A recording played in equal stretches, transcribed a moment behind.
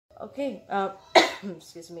Okay,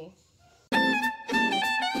 excuse me.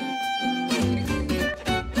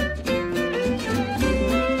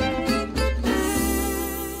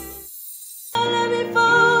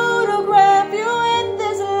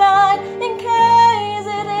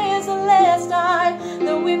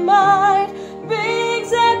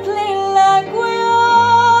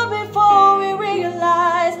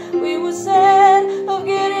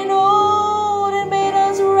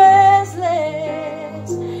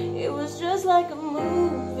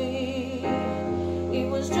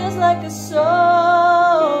 Like a song.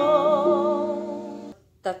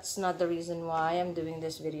 That's not the reason why I'm doing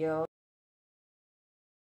this video.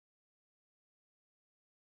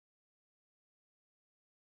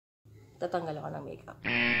 Tatanggal ako ng makeup.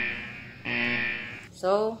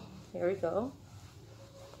 So, here we go.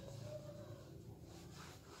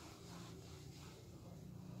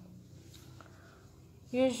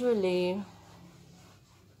 Usually,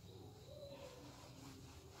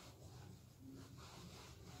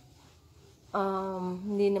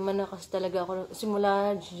 hindi naman na kasi talaga ako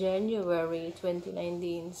simula January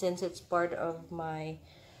 2019 since it's part of my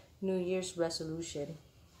New Year's resolution.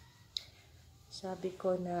 Sabi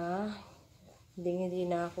ko na hindi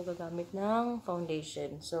na ako gagamit ng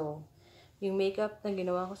foundation. So, yung makeup na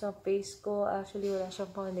ginawa ko sa face ko, actually wala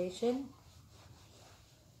siyang foundation.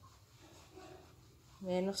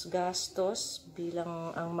 Menos gastos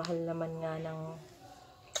bilang ang mahal naman nga ng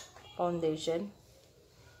foundation.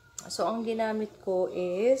 So, ang ginamit ko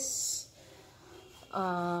is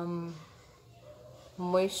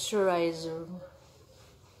moisturizer.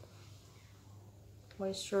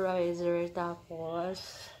 Tapos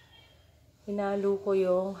hinalo ko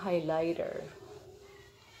yung highlighter.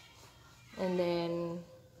 And then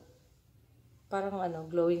parang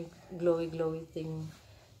glowy thing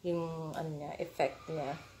yung effect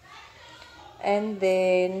niya. And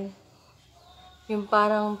then yung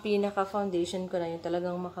parang pinaka-foundation ko na, yung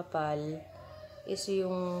talagang makapal, is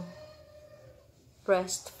yung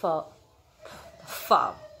pressed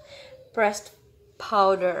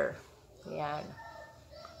powder. Yan.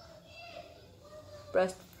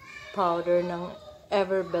 Pressed powder ng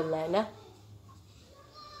Everbelena.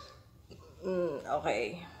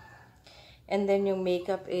 Okay. And then yung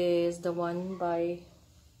makeup is the one by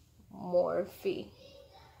Morphe.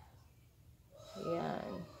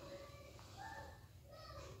 Yan.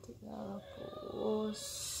 Tapos,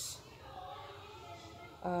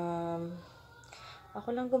 ako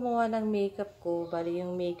lang gumawa ng makeup ko. Bali,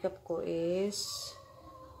 yung makeup ko is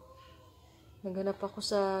naghanap ako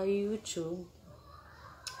sa YouTube.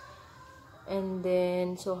 And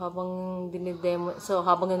then, so habang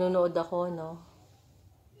nanonood ako,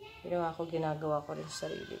 ginagawa ko rin sa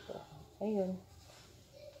sarili ko. Ayun.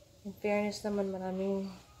 In fairness naman, maraming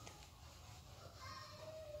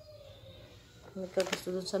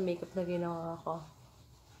nagkagusto dun sa makeup na ginawa ko.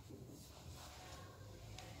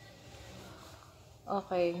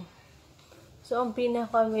 Okay. So, ang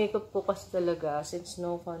pinaka-makeup ko kasi talaga, since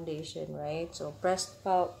no foundation, right? So, pressed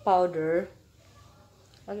powder.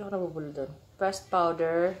 Lagi ako nabubulo dun. Pressed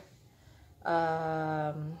powder,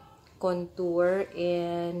 contour,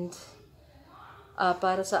 and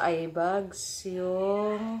para sa eye bags,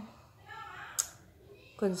 yung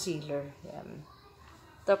concealer. Yan.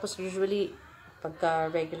 Tapos, usually, pagka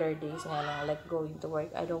regular days nga lang, like going to work,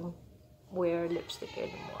 I don't wear lipstick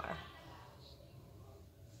anymore.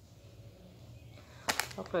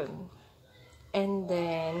 Okay. And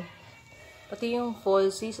then, pati yung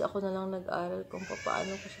falsies, ako na lang nag-aral kung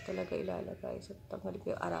paano ko siya talaga ilalagay. So, tanggalin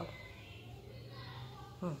ko yung araw.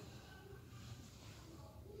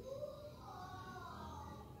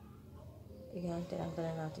 Ayan,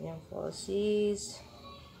 tinanggalan natin yung falsies.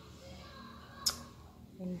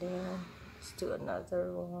 And then, let's do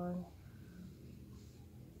another one.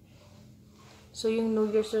 So, yung New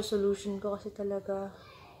Year's resolution ko kasi talaga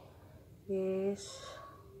is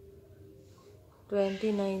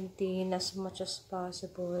 2019, as much as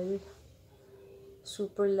possible,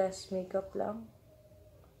 super less makeup lang.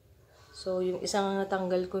 So, yung isang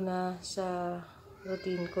natanggal ko na sa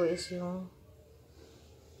routine ko is yung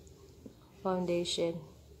foundation.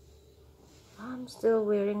 I'm still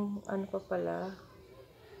wearing, pa pala.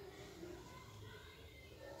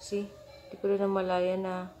 See? Hindi ko rin namalaya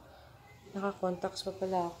na naka-contacts pa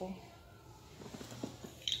pala ako.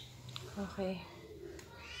 Okay.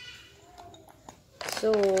 So,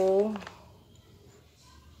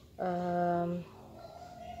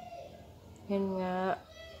 yun nga.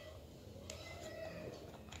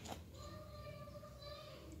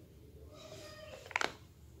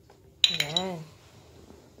 Ayan.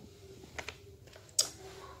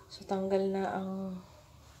 So, tanggal na ang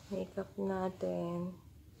makeup natin.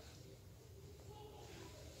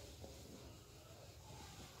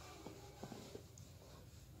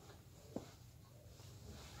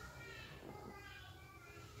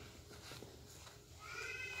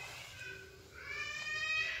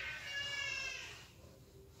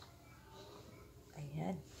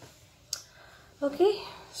 Ayan. Okay,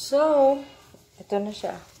 so ito na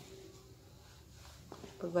siya.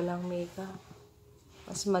 Pag walang makeup,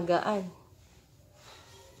 mas magaan.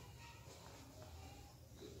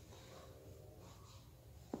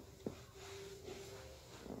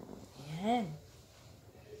 Ayan.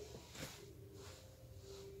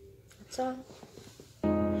 That's all.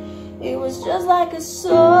 It was just like a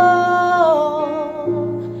song